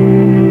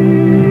sing.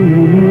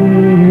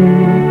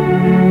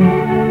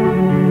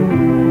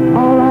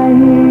 All I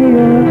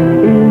hear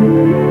is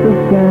the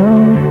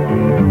sound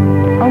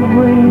of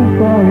rain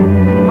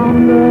falling on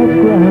the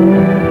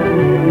ground.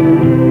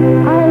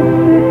 I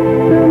sit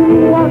and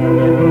watch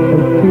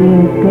as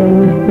tears go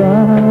by.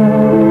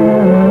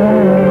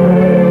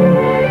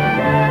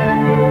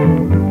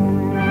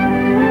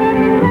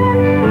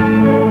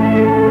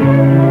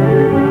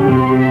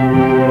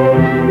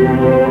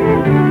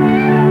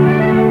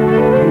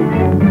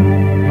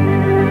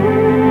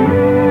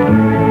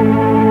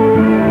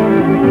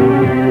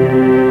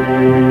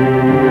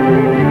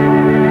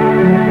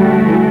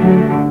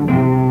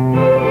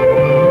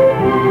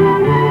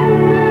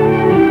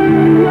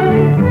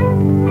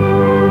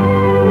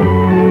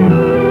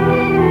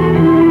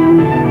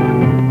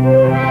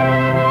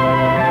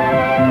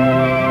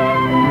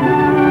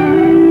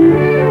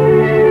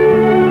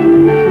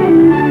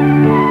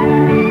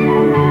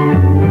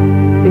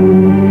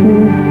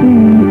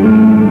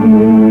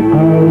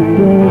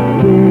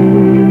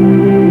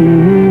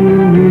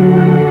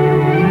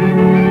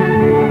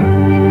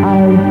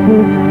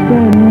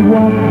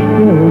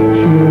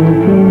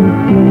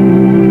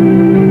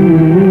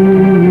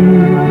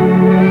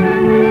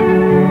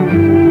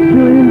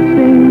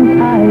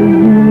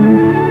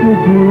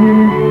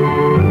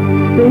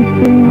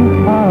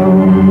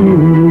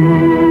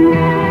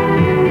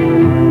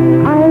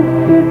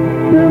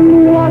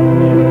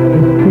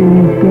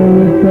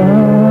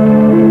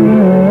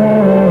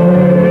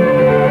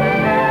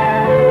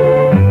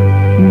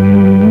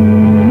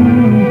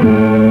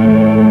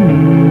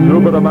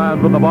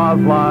 From the boss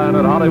line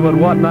at Hollywood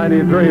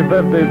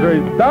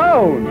 193.53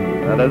 Stone.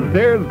 And as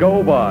tears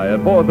go by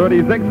at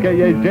 4:36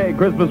 KHJ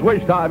Christmas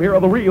wish time here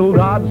on the Real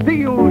Don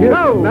Steele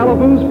Show.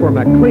 Malibu's for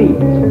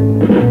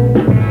McLean's.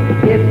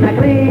 It's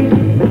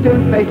McLean's, the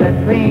toothpaste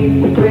that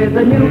cleans with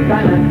a new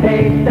kind of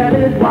taste that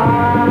is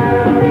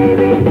wild.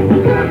 Baby,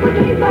 good for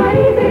teeth,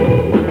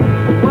 baby.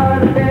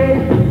 What a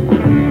taste,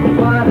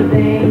 what a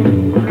thing.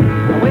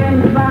 When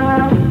you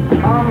smile,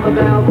 all the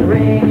bells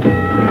ring.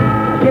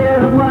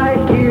 Get them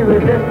white,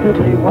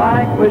 irresistibly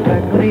white with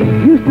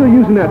McLean's. You still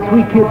using that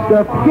sweet kid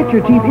stuff? Get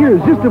your teeth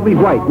irresistibly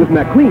white with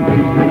McLean's.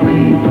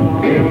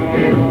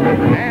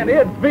 And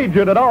it's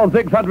featured at all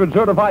 600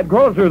 certified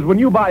grocers. When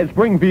you buy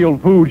Springfield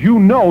foods, you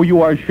know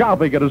you are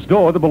shopping at a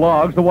store that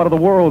belongs to one of the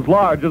world's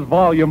largest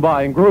volume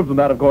buying groups, and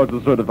that, of course,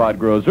 is certified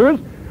grocers.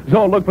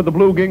 So look for the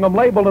blue gingham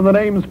label in the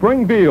name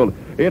Springfield.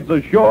 It's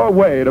a sure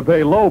way to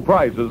pay low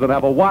prices and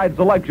have a wide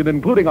selection,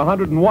 including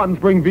 101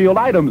 Springfield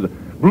items.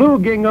 Blue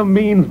gingham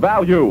means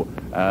value.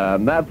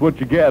 And that's what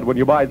you get when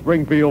you buy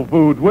Springfield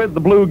foods with the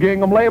blue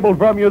gingham label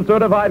from your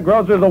certified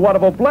grocers. A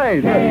wonderful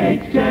place.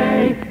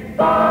 KHJ,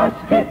 Boss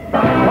Hit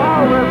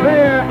While we're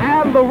there,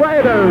 and the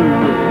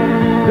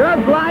Raiders.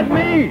 Just like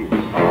me.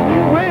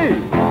 We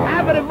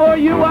happening for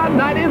you on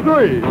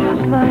 93.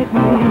 Just like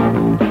me,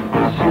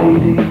 say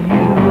to you,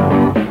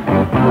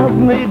 love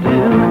me do,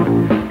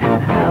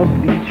 and I'll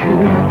be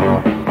true.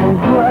 And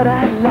what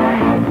I'd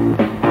like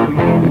for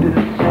you to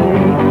say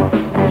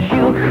is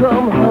you'll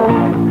come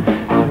home to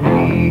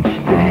me each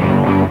day.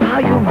 How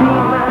you'll be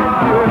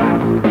my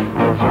girl,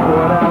 that's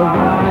what I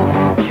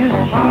want. Just you,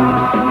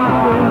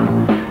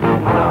 sweet girl, not a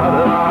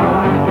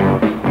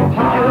thought.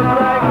 Just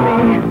like me,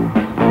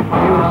 you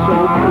feel so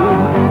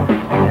good,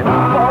 and I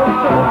fall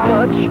so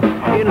much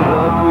in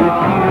love with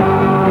you.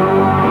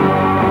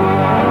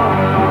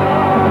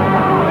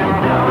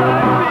 It's just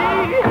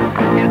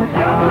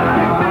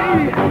like me.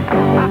 I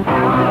feel so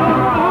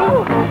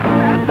cool.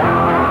 That's how I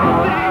see.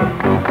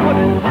 But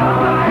it's just like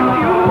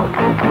you to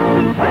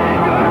say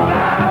goodbye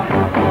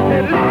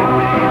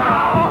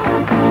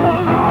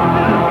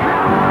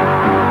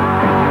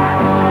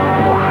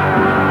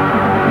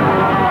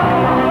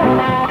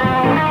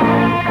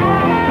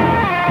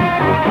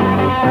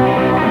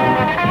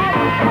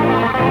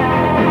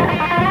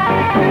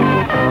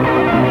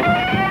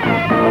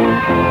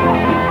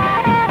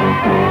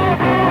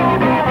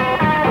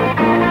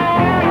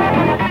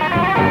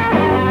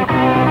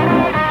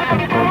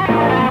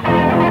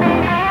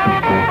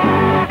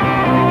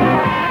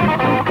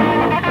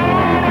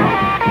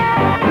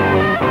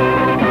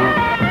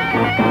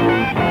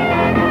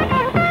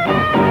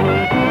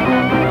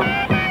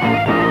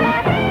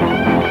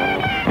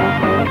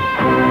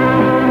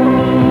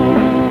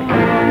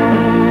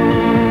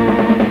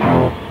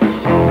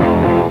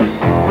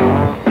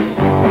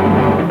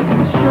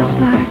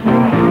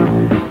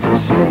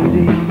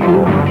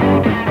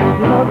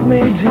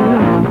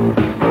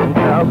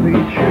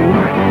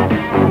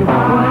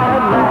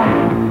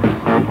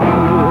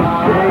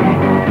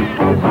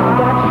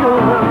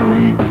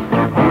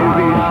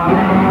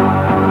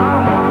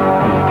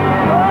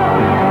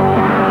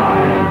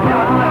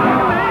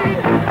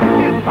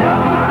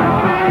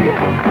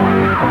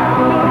leave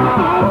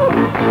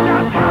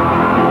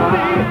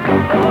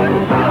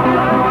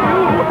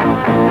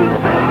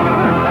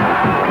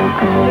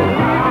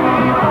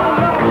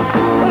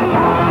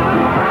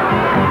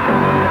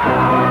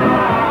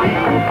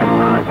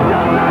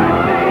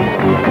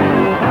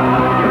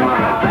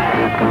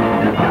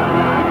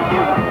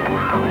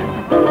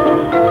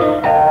me all alone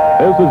and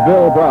This is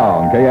Bill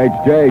Brown,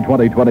 KHJ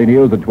 2020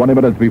 News at 20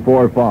 minutes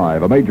before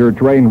 5. A major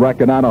train wreck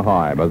in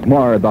Anaheim has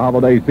marred the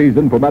holiday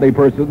season for many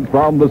persons.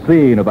 From the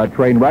scene of that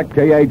train wreck,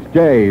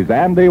 KHJ's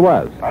Andy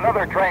West.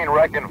 Another train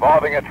wreck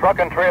involving a truck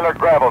and trailer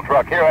gravel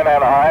truck here in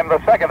Anaheim, the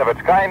second of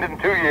its kind in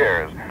 2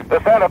 years.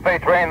 The Santa Fe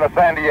train, the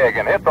San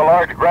Diegan, hit the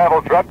large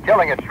gravel truck,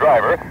 killing its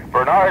driver,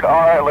 Bernard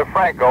R.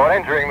 Lefranco, and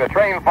injuring the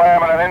train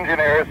fireman and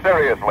engineers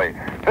seriously.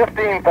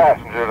 15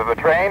 passengers of the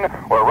train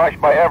were rushed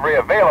by every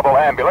available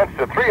ambulance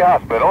to 3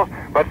 hospitals,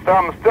 but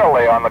some still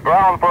lay on the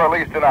ground for at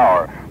least an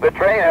hour. The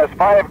train has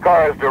 5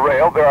 cars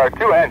derailed. There are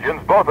 2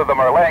 engines. Both of them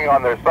are laying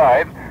on their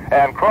sides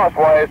and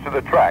crosswise to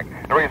the track.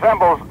 It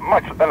resembles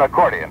much an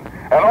accordion.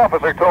 An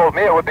officer told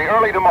me it would be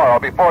early tomorrow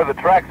before the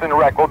tracks and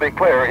wreck will be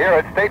clear here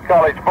at State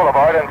College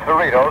Boulevard and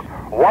Cerritos,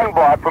 1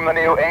 block from the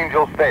new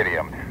Angel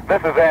Stadium.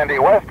 This is Andy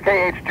West,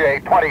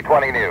 KHJ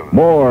 2020 News.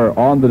 More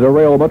on the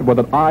derailment with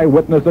an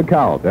eyewitness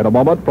account in a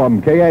moment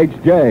from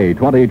KHJ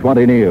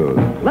 2020 News.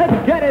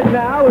 Let's get it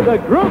now with the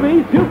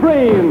Groovy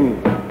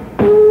Supremes.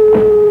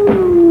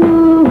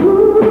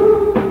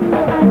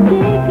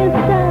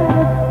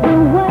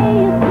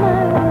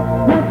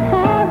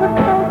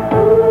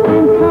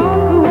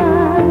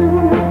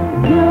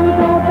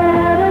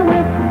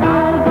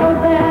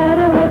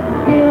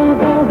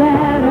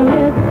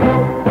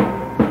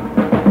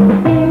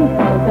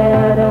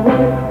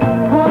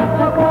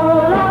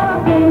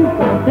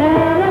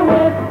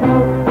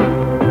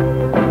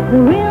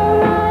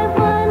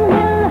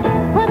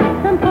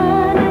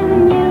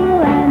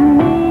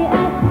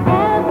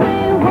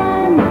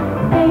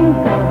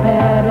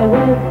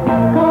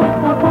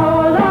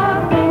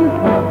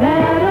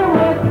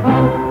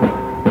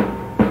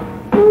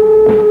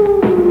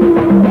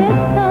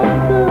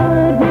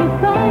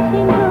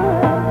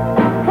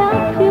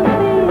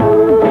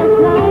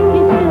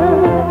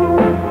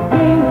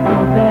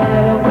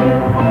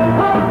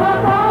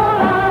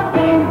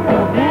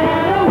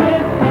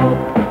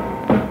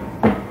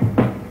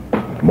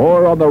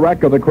 On the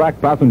wreck of the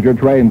cracked passenger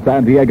train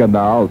San Diego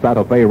now.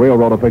 Santa Fe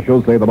Railroad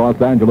officials say the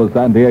Los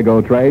Angeles-San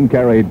Diego train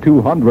carried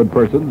 200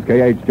 persons.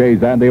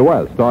 KHJ's Andy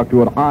West talked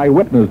to an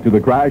eyewitness to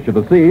the crash at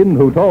the scene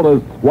who told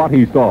us what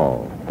he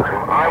saw.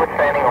 I was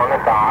standing on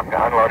the dock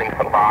unloading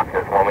some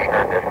boxes when we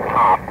heard this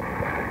pop,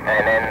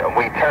 and then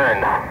we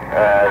turned.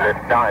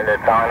 The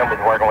Donna was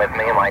working with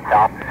me and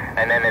myself,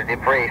 and then the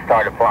debris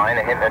started flying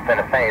and hitting us in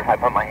the face. I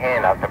put my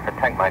hand up to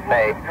protect my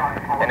face,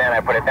 and then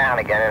I put it down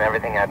again, and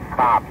everything had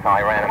stopped, so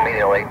I ran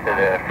immediately to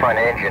the front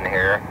engine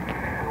here,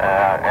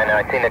 and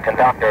I seen the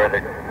conductor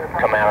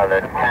come out of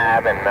the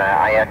cab, and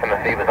I asked him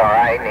if he was all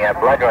right, and he had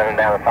blood running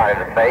down the side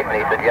of his face, and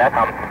he said, yes,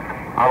 I'm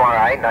I'm all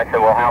right. And I said,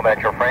 well, how about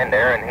your friend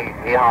there?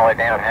 And he hollered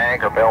down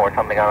Hank or Bill or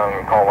something. I don't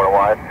recall what it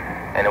was.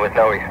 And there was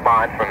no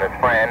response from his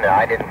friend.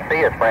 I didn't see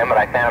his friend, but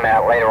I found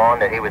out later on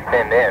that he was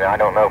pinned in. I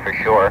don't know for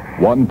sure.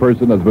 One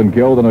person has been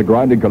killed in a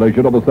grinding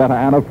collision on the Santa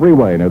Ana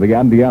Freeway near the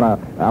Indiana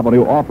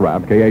Avenue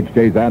off-ramp.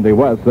 KHJ's Andy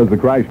West says the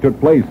crash took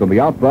place in the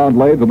outbound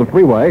lanes of the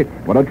freeway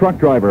when a truck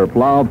driver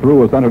plowed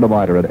through a center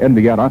divider in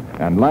Indiana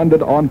and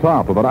landed on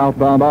top of an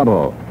outbound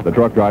auto. The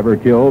truck driver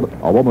killed,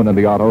 a woman in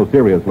the auto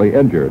seriously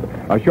injured.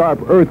 A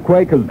sharp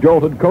earthquake has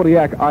jolted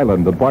Kodiak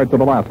Island and parts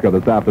of Alaska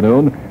this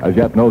afternoon. As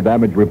yet, no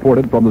damage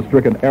reported from the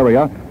stricken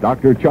area.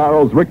 Dr.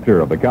 Charles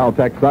Richter of the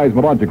Caltech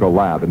Seismological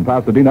Lab in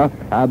Pasadena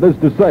had this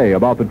to say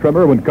about the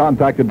tremor when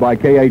contacted by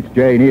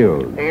KHJ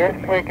News. The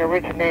earthquake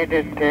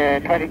originated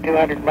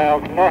 2,200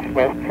 miles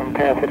northwest from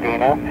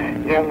Pasadena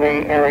in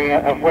the area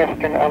of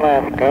western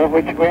Alaska,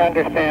 which we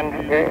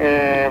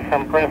understand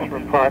from press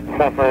reports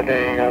suffered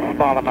a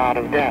small amount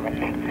of damage.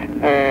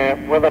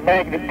 With a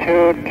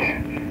magnitude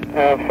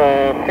of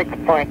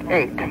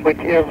 6.8, which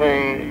is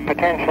a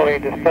potentially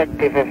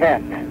destructive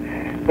event.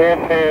 This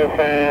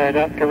is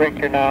Dr.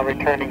 Richter now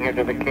returning you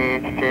to the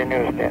KHJ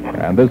News Desk.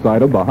 And this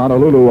item, the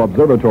Honolulu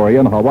Observatory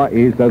in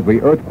Hawaii says the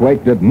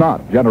earthquake did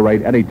not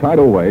generate any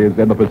tidal waves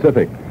in the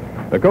Pacific.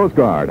 The Coast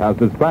Guard has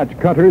dispatched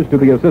cutters to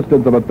the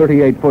assistance of a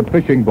 38-foot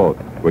fishing boat,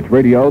 which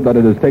radioed that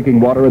it is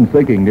taking water and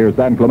sinking near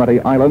San Clemente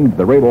Island.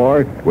 The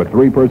Raybor, with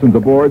 3 persons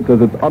aboard,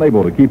 says it's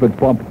unable to keep its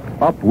pump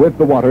up with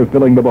the water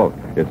filling the boat.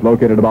 It's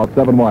located about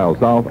 7 miles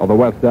south of the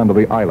west end of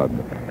the island.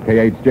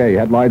 KHJ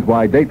headlines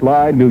by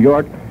Dateline, New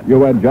York.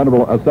 UN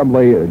General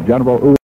Assembly General